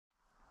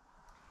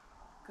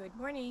Good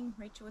morning,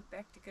 Rachel with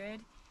Back to Good,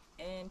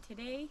 and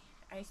today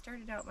I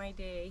started out my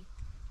day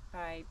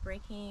by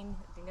breaking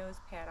the nose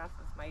pad off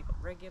of my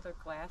regular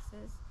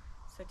glasses.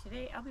 So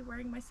today I'll be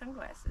wearing my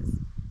sunglasses,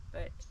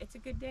 but it's a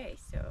good day,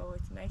 so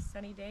it's a nice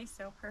sunny day,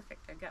 so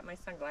perfect. I've got my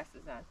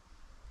sunglasses on.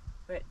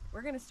 But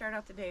we're going to start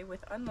out the day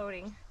with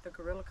unloading the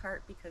gorilla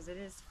cart because it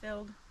is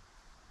filled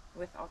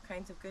with all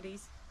kinds of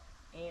goodies,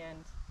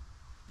 and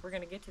we're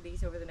going to get to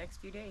these over the next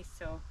few days.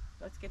 So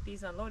let's get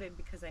these unloaded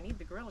because I need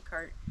the gorilla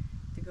cart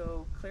to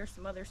go clear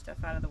some other stuff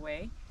out of the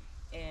way.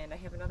 And I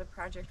have another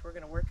project we're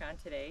going to work on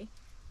today.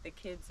 The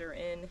kids are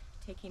in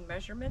taking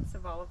measurements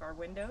of all of our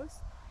windows,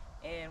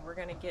 and we're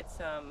going to get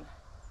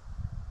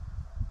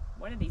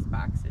one of these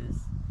boxes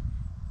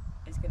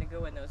is going to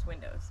go in those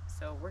windows.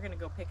 So we're going to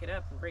go pick it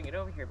up and bring it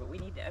over here, but we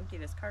need to empty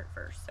this cart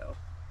first. So,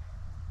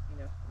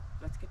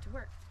 let's get to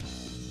work.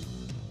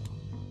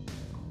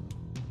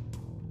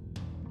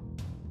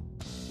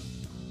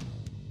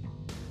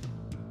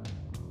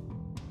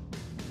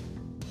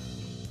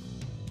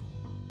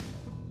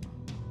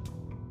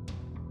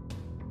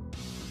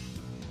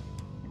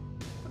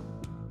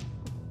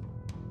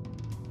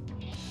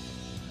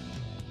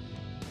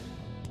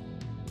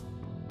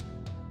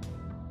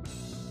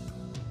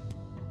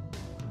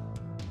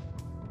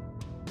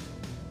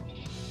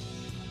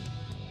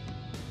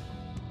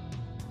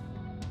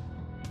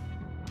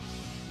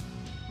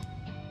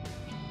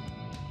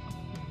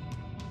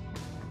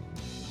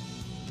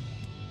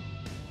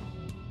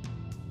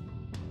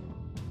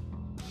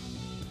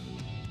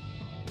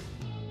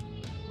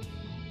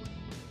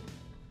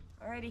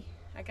 Alrighty,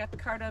 I got the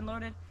cart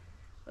unloaded.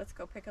 Let's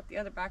go pick up the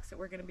other box that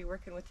we're going to be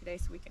working with today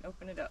so we can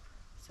open it up.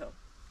 So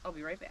I'll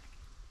be right back.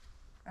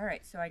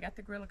 Alright, so I got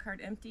the gorilla cart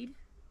emptied,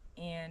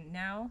 and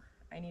now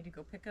I need to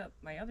go pick up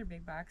my other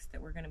big box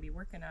that we're going to be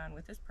working on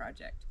with this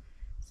project.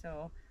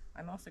 So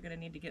I'm also going to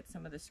need to get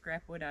some of the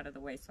scrap wood out of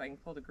the way so I can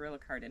pull the gorilla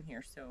cart in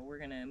here. So we're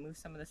going to move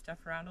some of the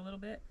stuff around a little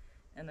bit,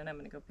 and then I'm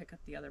going to go pick up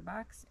the other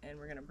box, and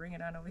we're going to bring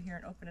it on over here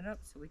and open it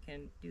up so we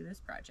can do this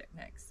project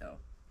next. So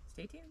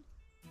stay tuned.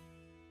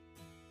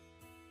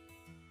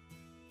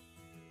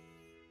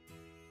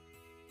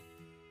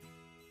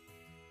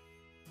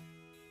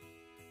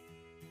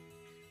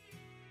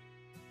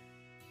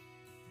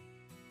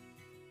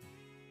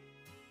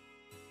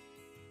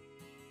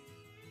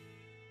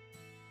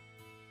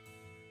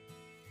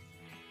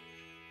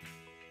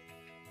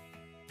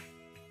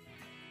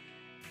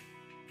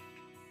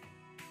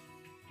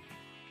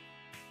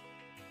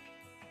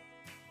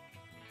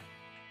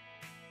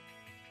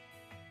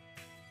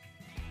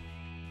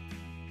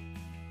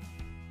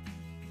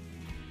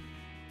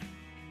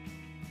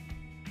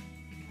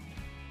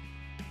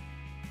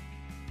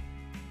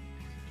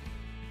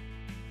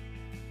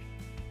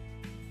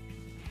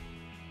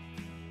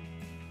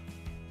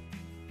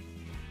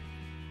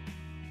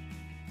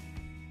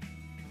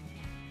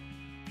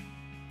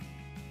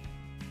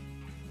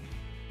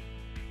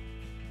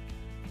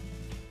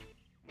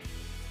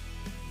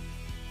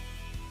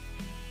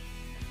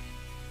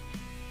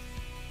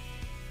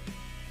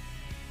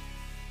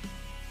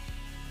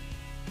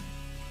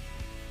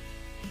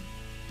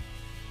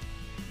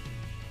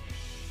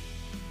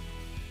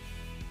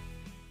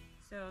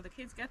 So the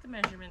kids got the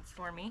measurements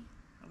for me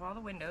of all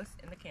the windows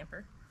in the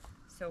camper.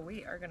 So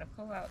we are going to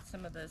pull out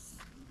some of this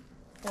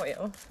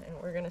foil and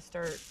we're going to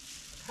start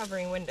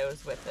covering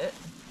windows with it.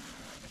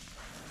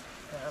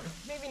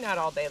 Maybe not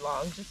all day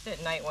long, just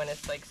at night when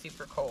it's like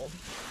super cold.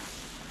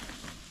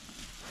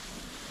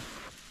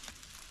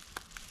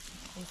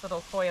 These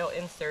little foil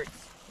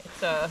inserts.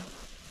 It's a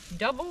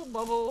double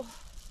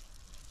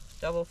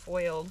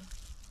foiled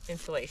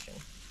insulation.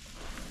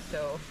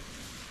 So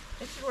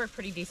it should work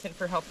pretty decent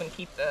for helping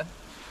keep the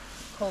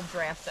cold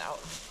drafts out.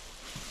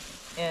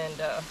 And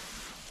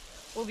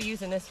we'll be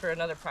using this for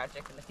another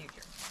project in the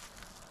future.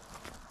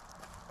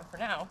 But for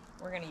now,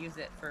 we're going to use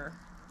it for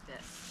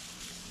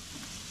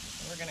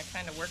this. And we're going to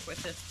kind of work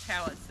with this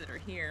pallets that are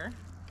here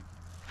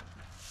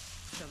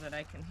so that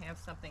I can have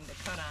something to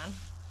cut on.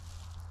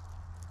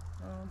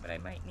 Oh, but I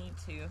might need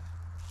to.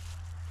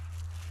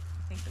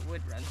 I think the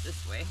wood runs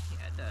this way.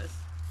 Yeah, it does.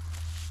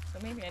 So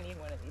maybe I need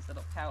one of these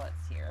little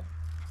pallets here.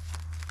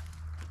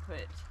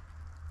 Put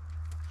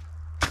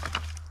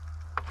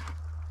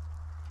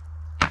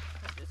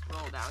this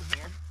roll down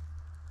here.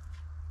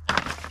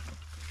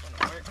 This one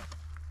will work.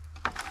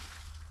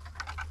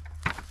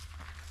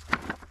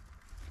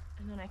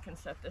 And then I can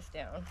set this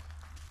down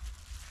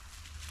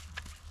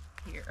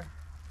here.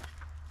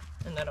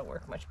 And that'll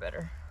work much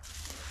better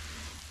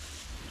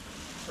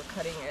for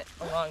cutting it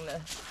along the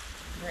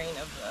grain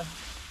of the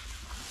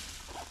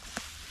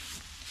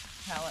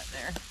pallet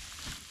there.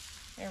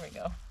 There we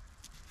go.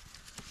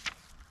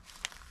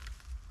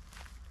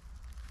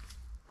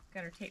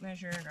 Got our tape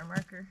measure and our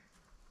marker,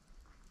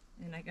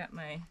 and I got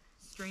my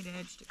straight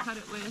edge to cut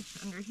it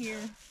with under here.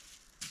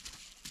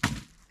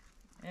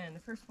 And the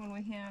first one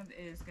we have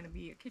is going to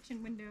be a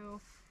kitchen window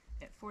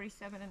at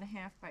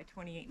 47.5 by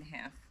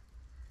 28.5.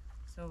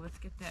 So let's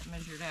get that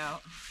measured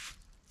out.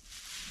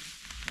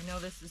 I know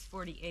this is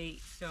 48,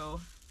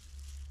 so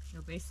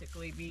it'll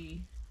basically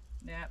be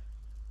that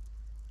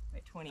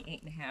by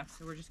 28.5.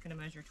 So we're just going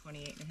to measure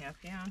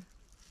 28.5 down.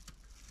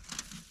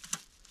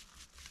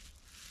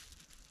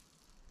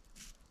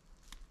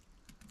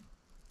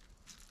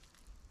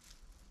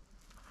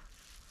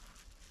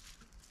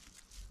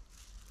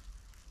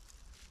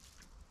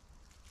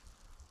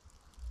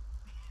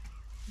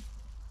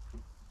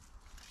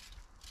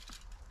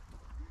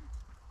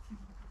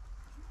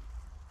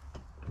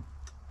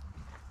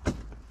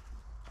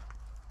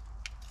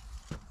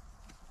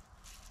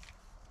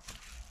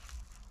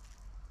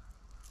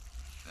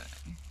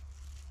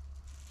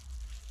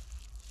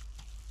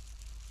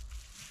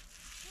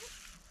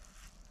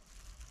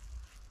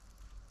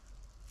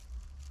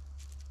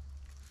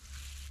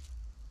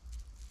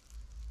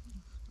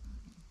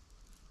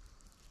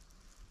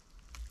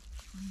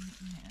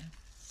 Yeah.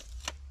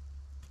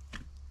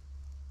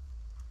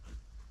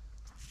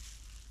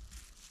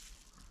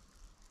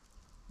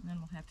 And then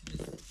we'll have to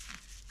just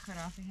cut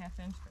off a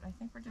 1/2 inch, but I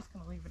think we're just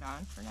going to leave it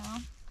on for now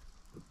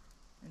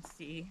and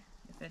see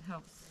if it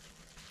helps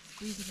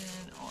squeeze it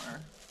in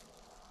or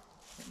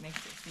if it makes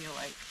it feel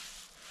like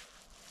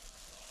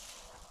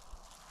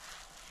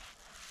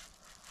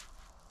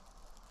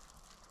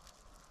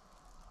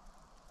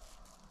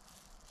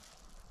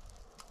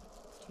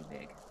it's too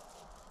big.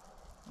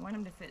 I want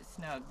them to fit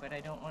snug, but I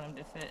don't want them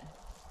to fit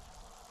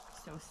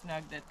so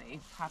snug that they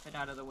pop it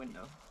out of the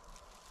window.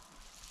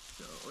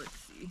 So let's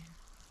see.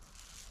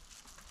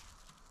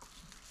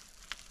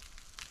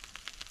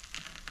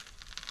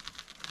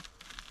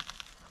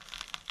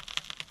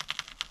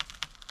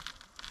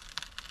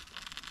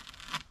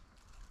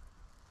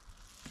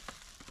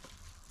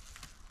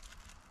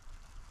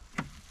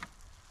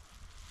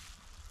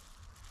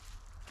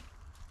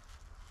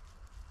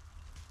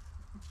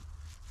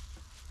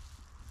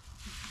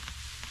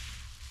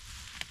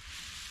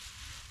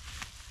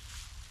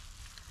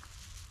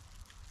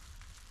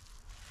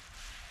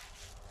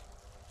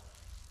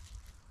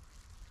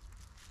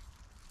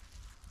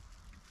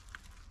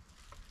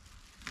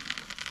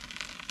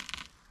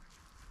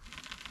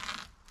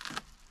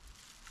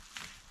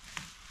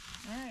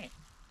 Alright,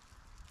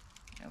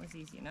 that was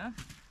easy enough.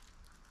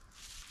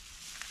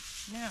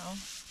 Now,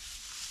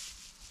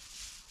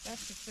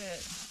 that's to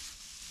fit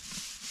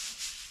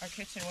our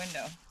kitchen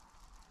window.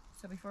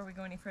 So before we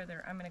go any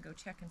further, I'm going to go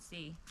check and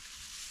see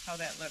how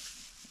that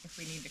looks, if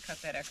we need to cut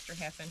that extra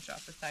 1/2 inch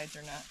off the sides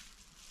or not.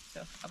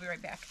 So I'll be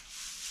right back.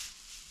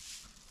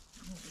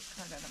 Move this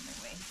card out of my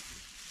way.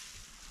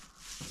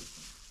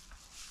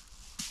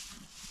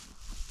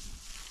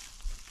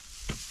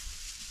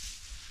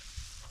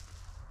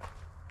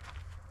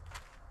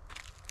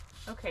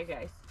 Okay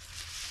guys,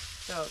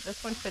 so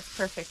this one fits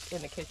perfect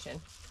in the kitchen,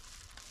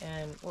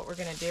 and what we're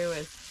going to do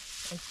is,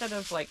 instead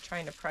of like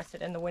trying to press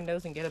it in the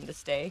windows and get them to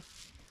stay,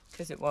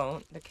 because it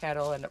won't, the cat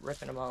will end up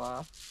ripping them all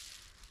off,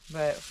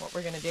 but what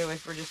we're going to do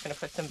is we're just going to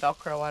put some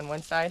Velcro on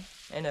one side,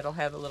 and it'll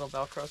have a little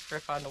Velcro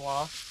strip on the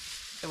wall,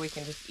 so we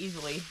can just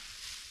easily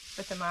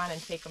put them on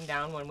and take them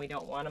down when we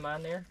don't want them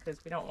on there,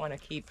 because we don't want to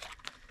keep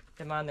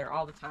them on there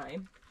all the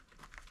time.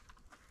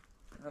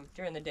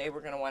 During the day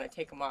we're going to want to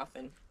take them off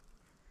and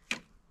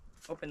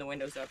open the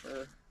windows up,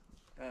 or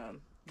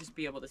just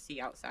be able to see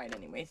outside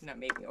anyways. Not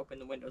maybe open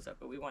the windows up,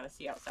 but we want to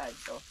see outside,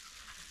 so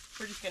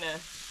we're just going to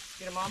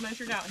get them all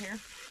measured out here,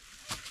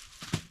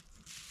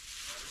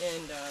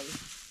 and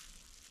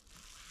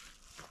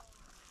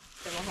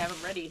then we'll have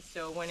them ready,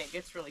 so when it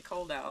gets really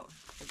cold out,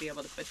 we'll be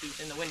able to put these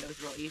in the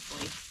windows real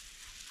easily,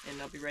 and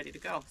they'll be ready to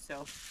go.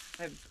 So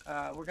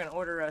we're going to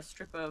order a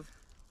strip of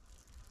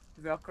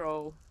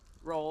Velcro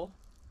roll,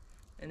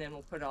 and then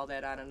we'll put all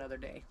that on another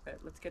day. But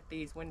let's get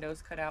these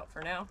windows cut out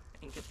for now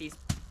and get these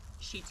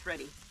sheets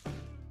ready.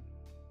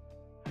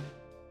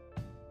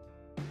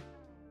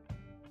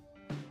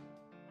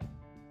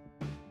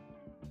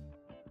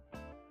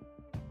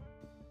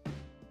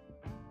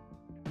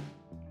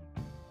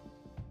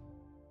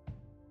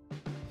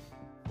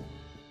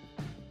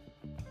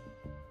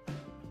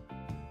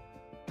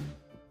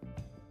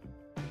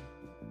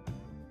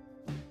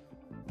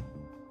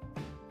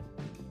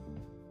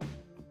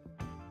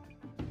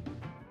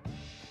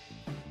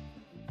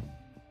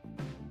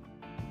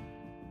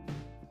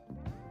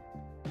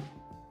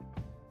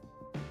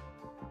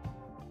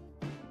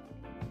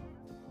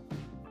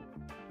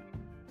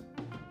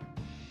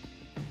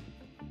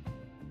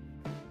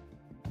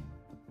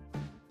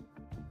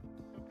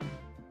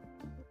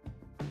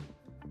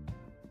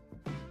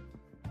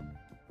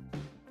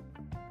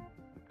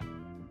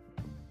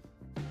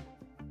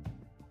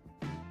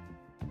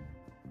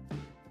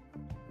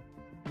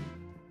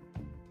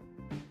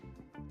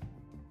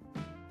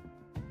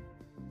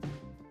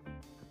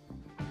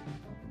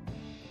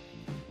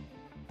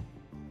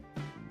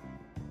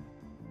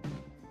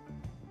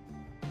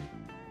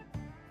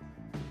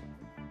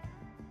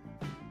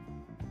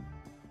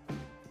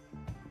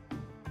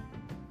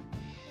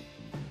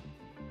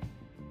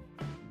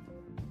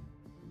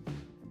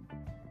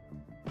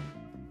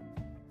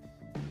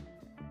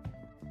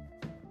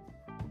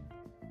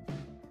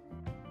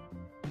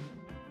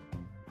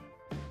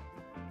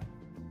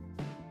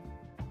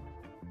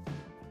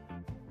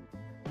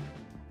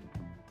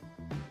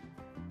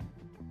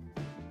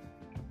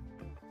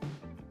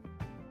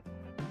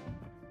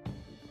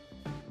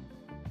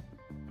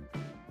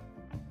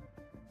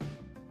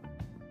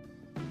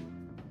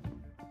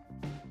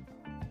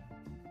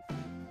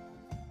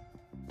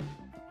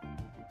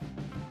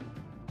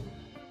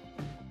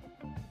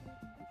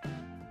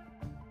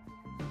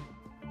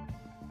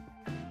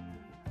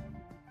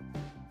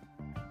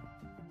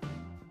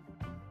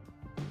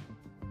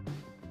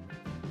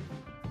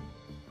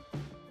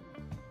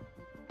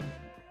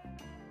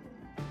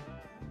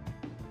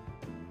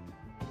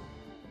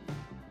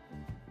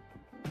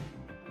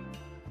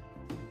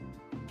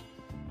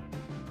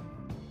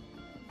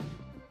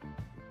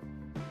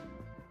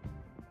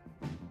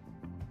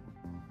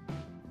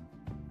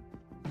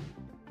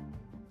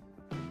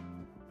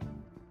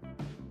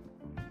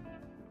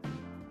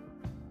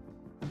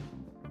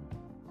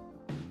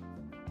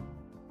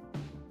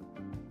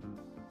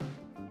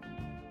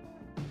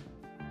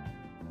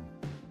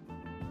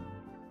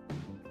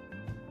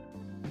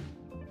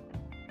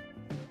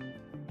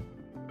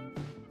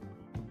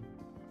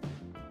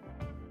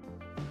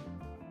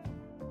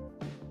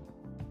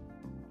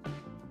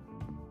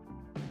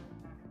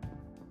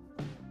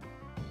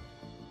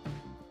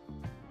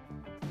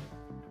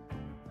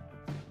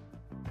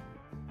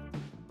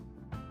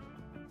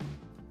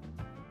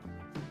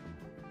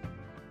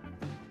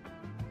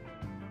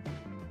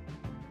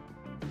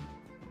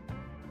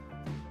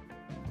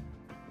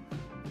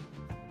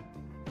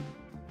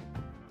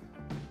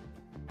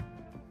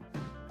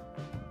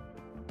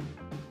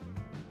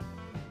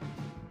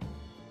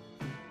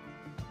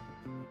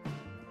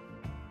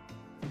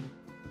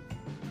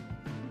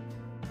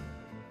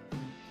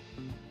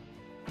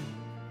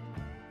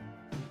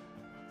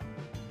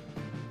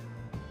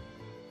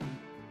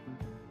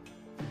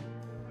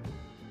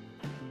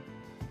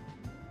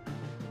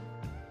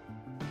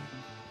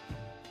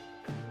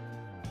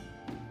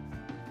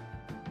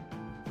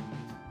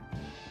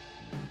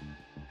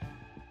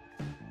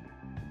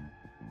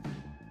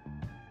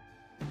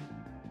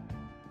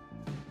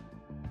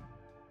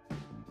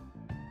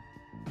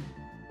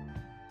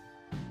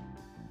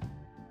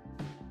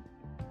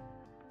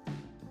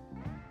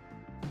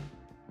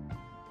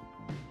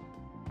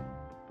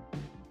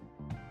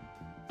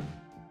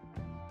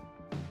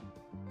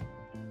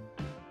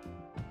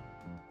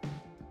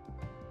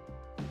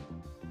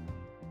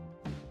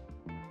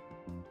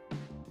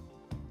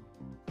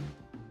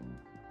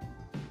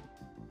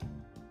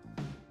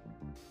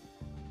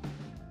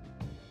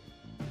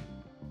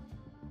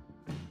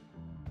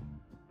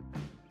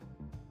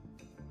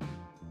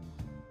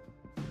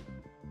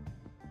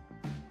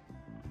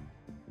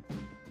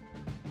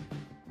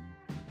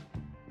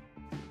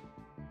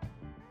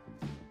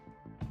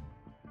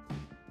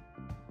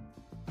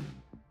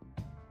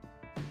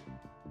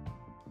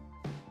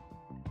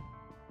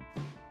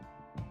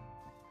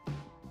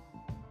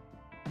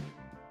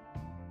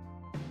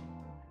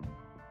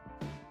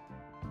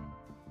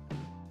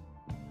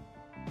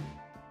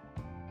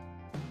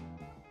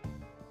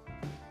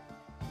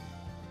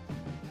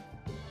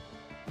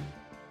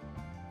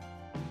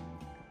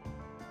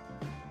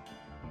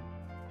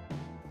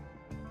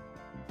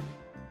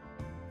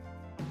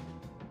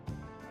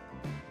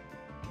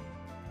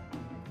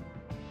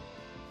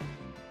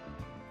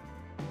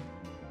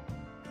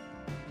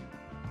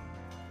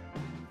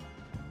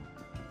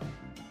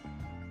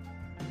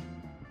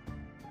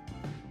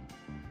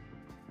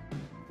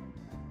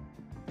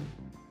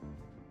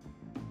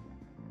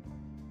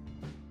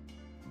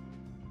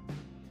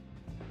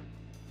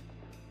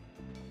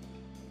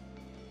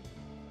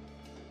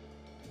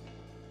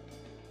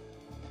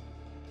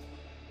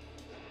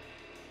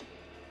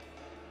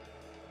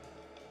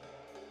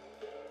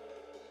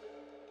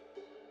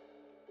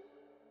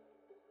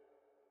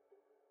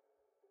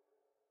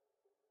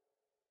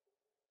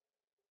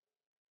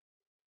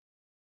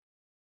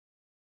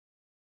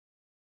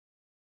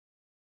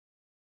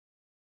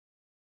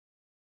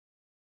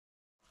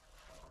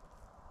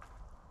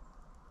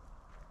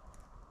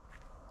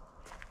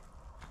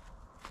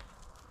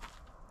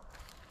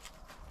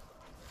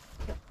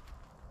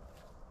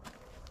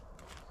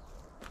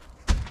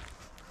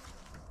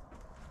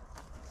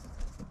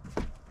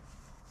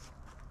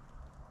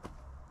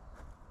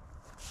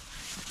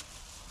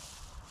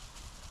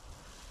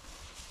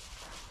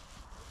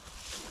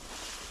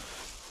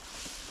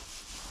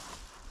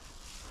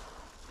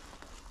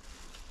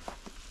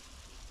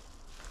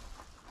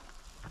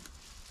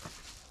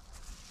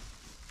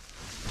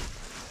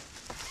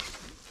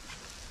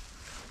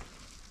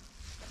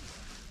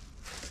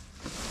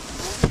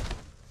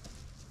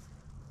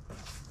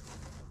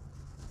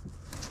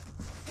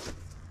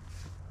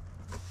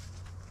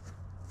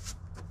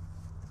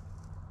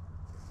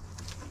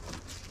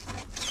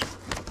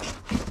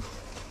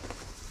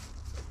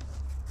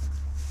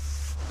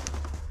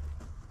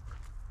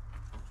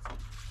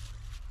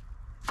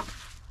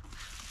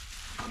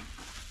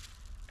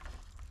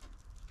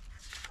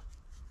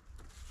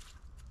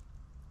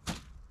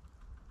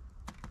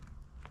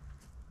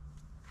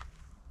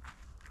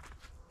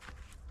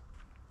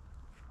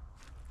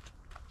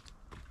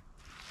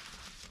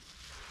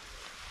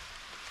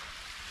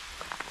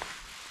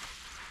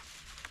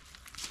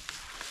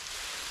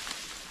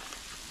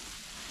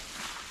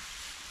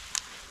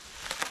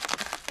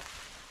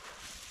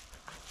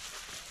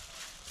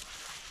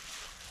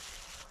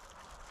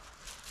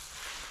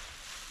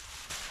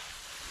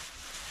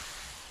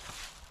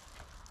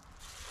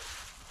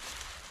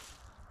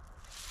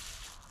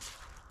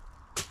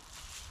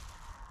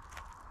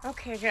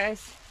 Okay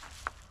guys,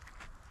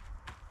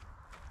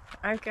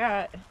 I've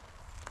got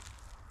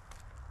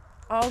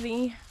all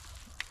the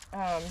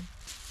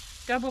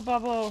double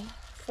bubble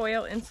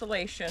foil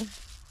insulation.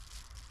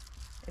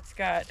 It's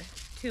got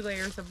 2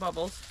 layers of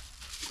bubbles.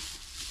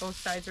 Both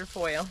sides are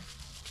foil.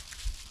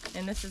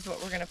 And this is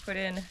what we're going to put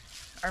in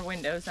our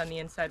windows on the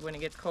inside when it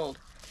gets cold.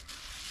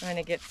 I'm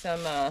going to get some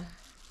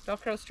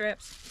Velcro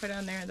strips, put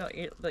on there.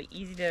 They'll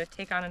easy to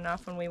take on and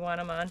off when we want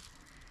them on.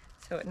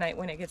 So at night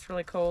when it gets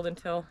really cold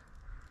until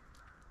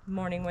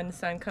morning when the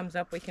sun comes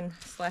up, we can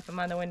slap them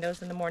on the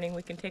windows. In the morning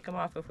we can take them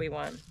off if we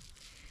want.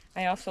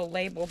 I also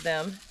labeled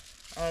them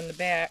on the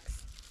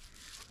backs.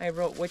 I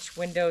wrote which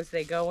windows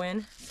they go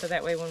in, so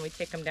that way when we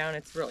take them down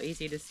it's real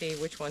easy to see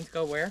which ones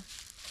go where.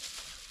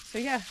 So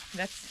yeah,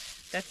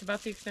 that's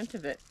about the extent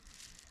of it.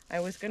 I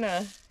was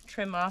gonna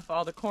trim off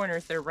all the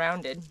corners. They're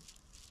rounded,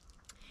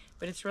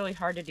 but it's really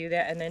hard to do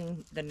that, and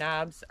then the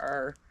knobs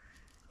are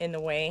in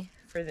the way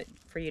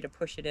for you to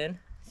push it in.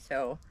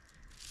 So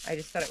I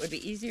just thought it would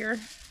be easier.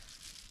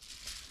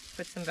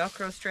 Put some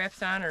Velcro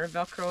straps on, or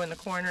Velcro in the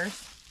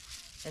corners,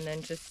 and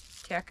then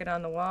just tack it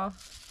on the wall.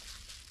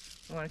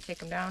 If you want to take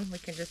them down, we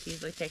can just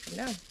easily take them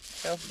down.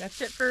 So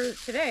that's it for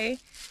today,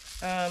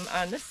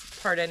 on this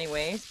part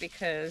anyways,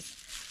 because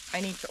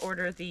I need to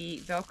order the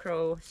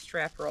Velcro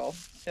strap roll.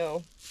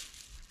 So,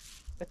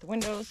 but the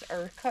windows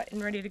are cut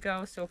and ready to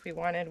go, so if we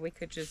wanted, we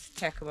could just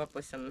tack them up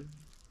with some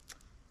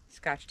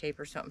Scotch tape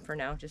or something for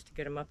now, just to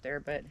get them up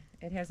there. But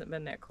it hasn't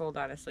been that cold,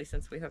 honestly,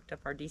 since we hooked up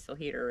our diesel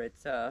heater.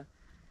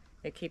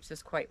 It keeps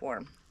us quite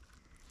warm.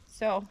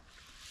 So,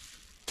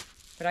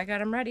 but I got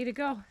them ready to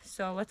go,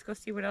 so let's go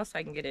see what else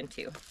I can get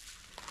into.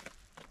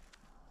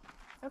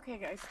 Okay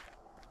guys,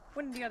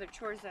 one of the other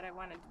chores that I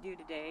wanted to do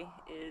today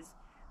is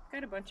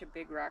got a bunch of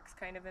big rocks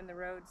kind of in the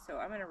road, so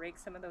I'm going to rake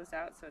some of those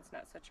out so it's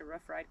not such a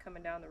rough ride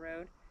coming down the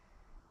road.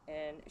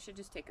 And it should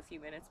just take a few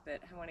minutes, but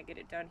I want to get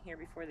it done here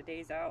before the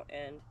day's out,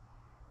 and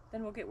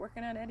then we'll get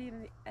working on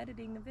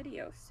editing the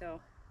video,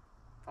 so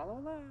follow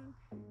along.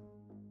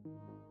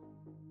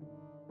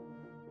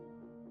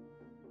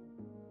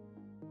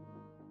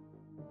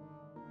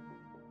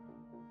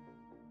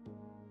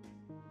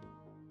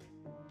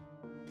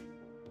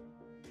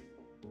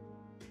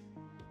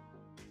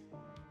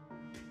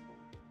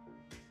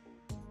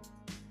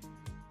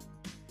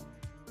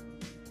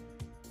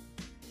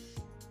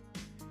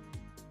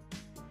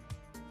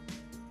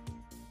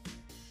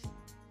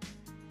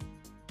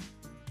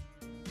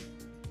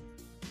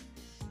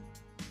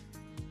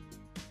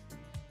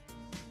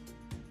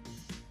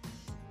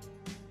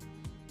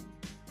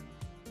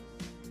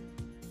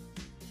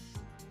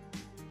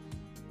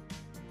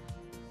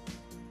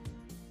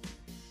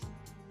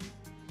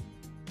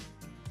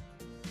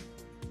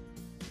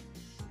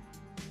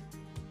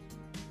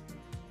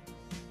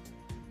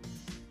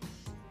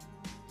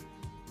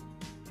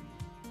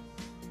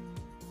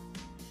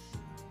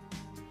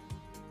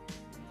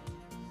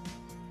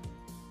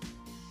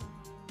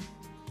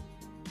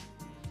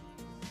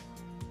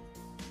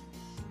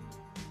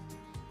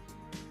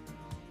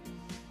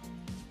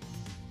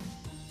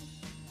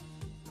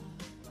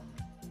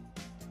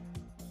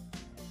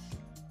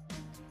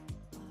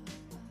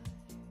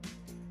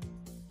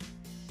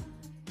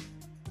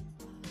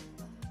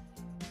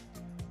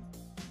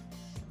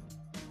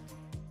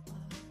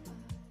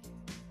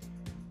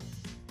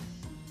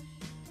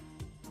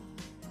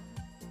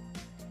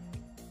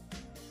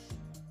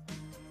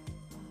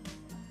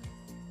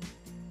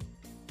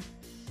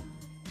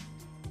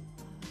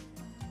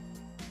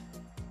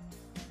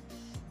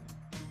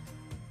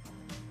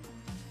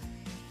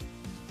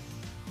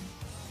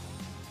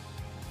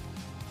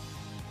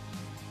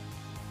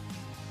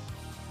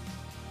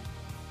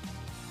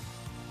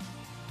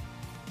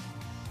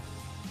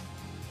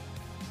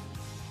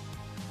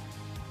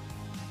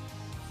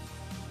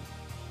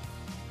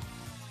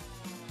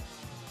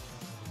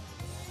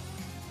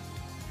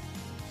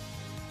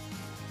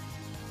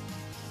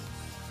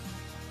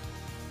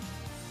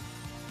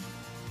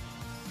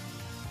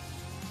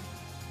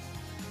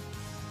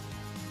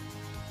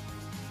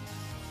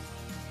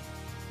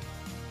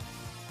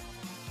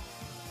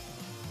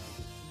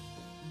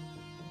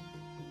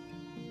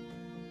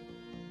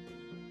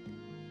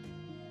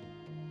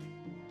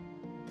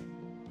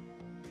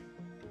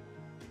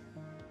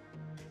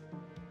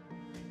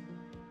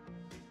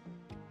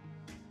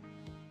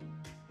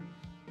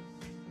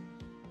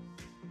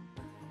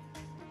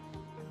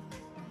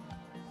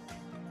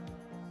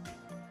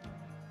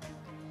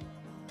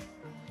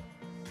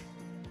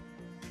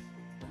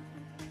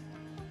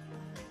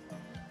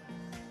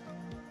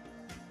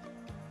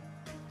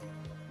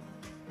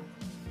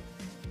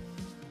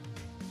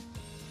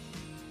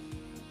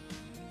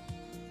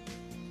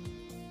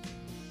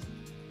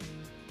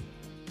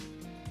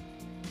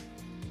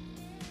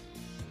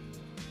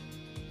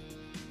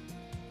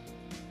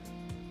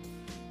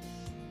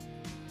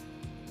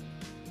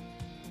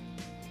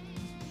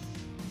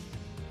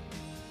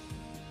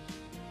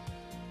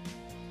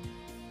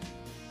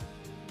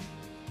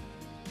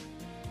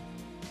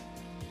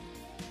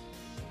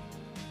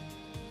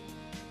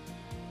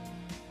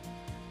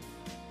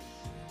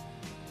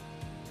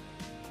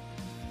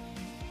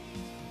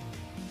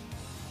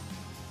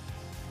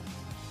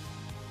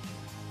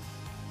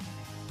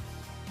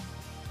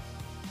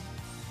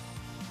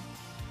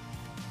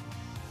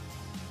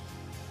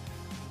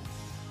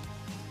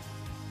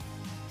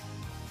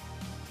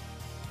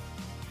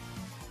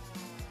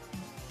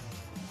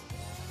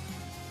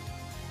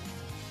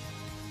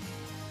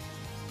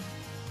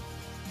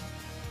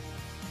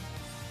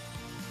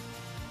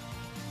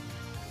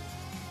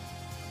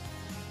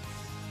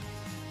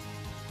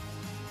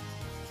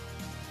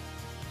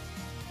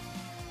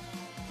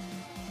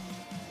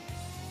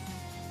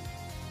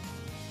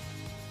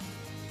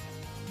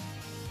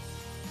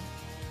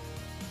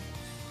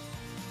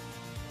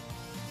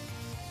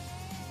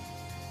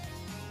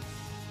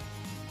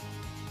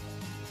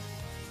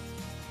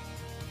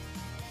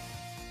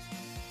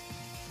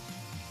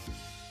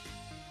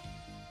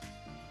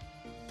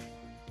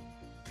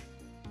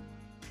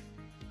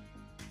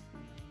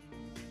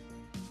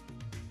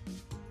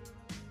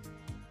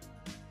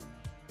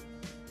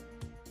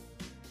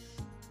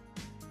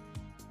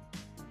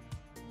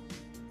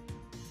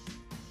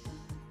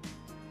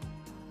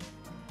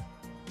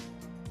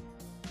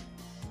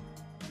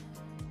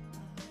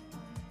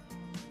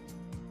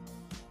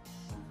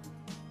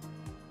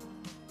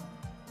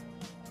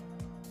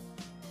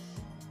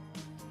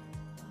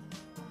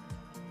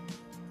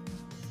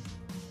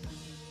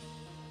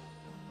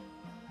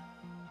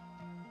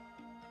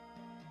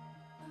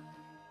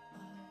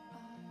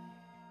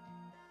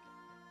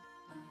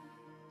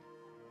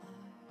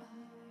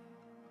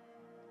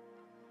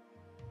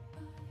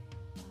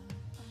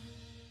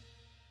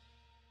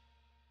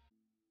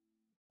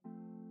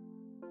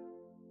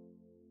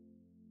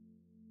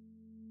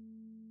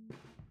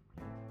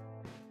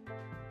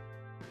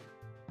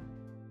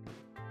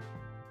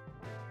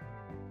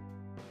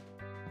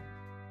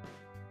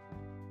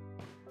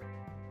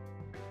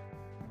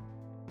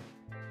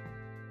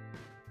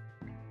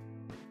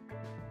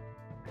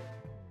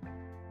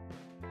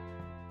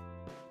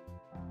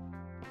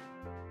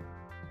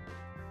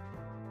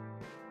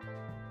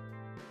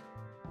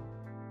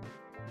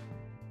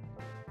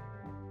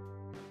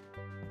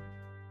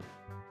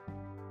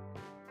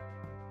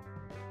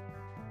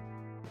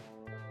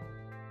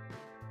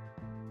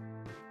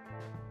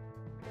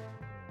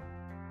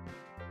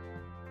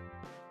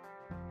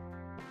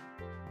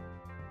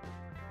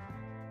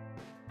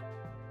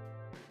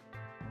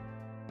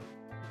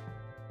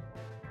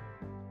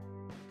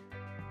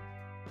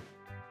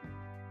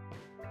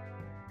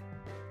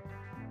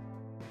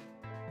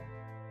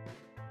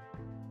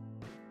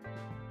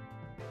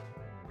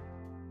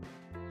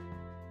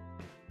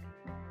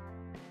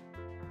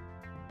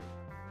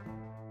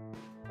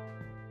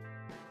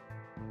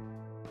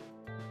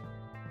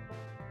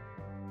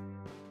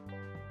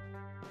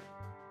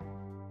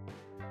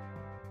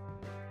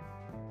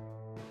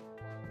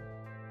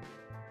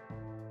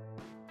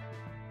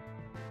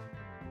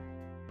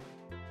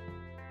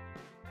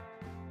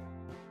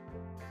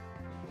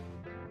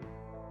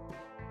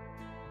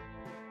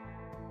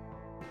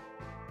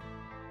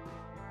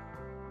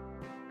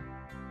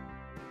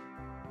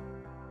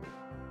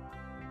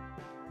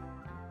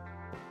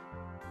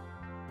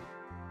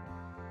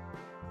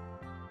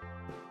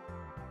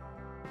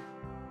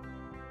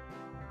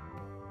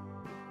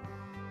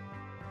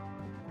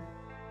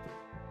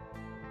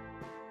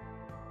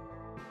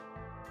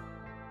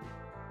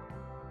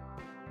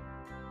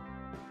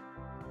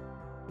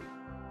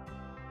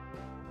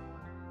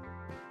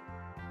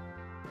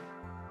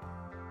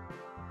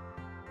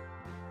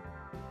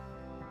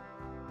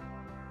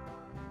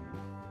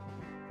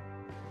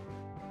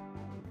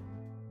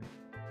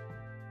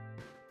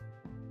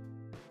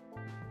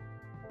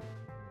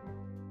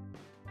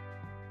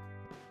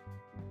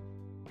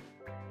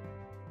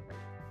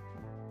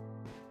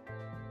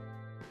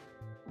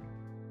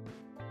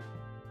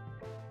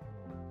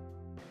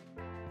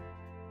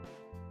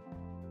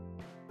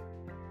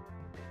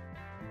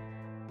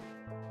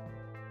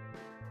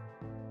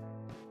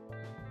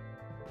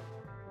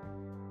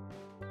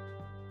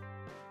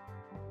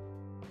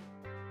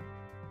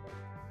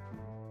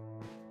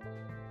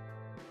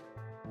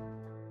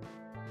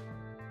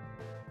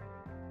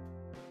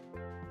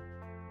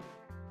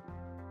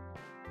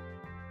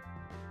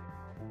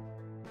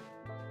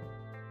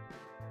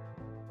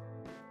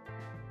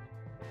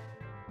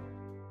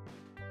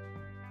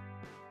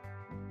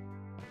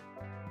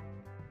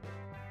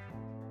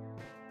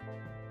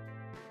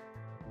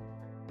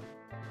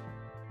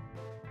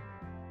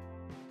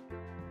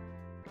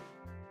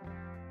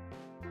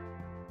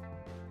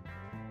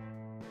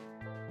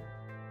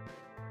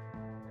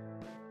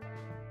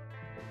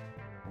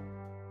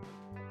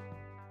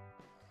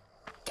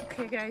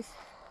 Okay guys,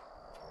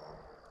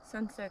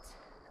 sunset's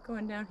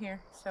going down here,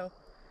 so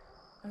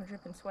I'm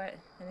dripping sweat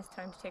and it's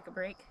time to take a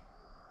break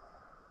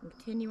and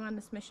continue on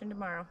this mission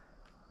tomorrow.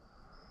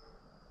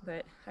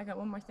 But I got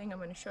one more thing I'm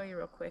going to show you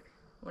real quick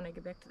when I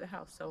get back to the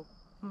house, so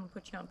I'm going to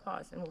put you on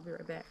pause and we'll be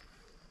right back.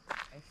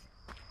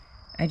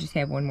 I just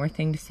have one more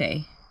thing to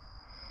say.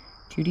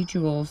 Judy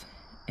Jules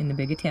and the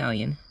Big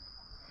Italian,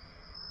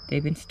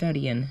 they've been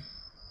studying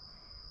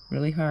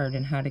really hard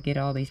on how to get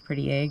all these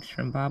pretty eggs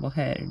from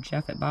Bobblehead, or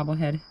Jeff at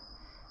Bobblehead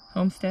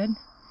Homestead,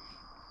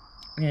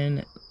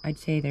 and I'd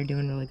say they're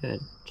doing really good.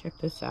 Check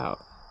this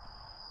out.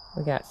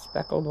 We got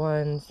speckled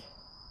ones,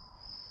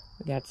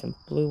 we got some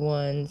blue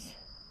ones,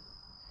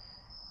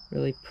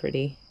 really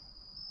pretty,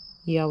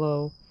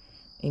 yellow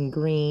and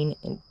green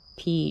and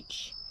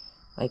peach,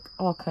 like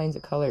all kinds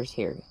of colors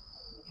here.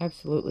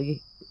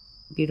 Absolutely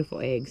beautiful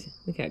eggs.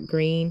 We got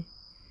green.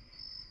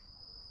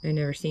 I've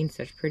never seen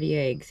such pretty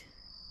eggs.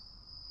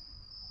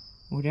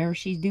 Whatever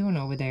she's doing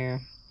over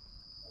there,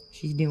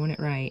 she's doing it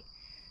right.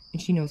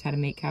 And she knows how to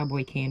make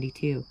cowboy candy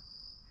too.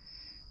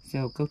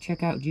 So go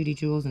check out Judy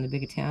Jules and the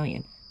Big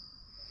Italian.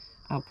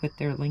 I'll put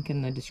their link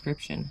in the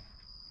description.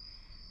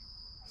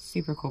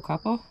 Super cool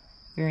couple.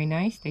 Very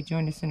nice. They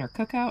joined us in her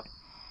cookout.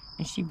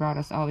 And she brought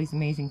us all these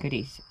amazing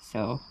goodies.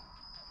 So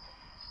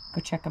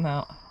go check them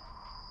out.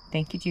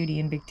 Thank you, Judy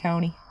and Big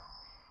Tony.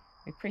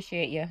 We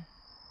appreciate you.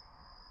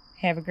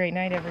 Have a great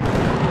night,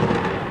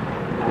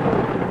 everyone.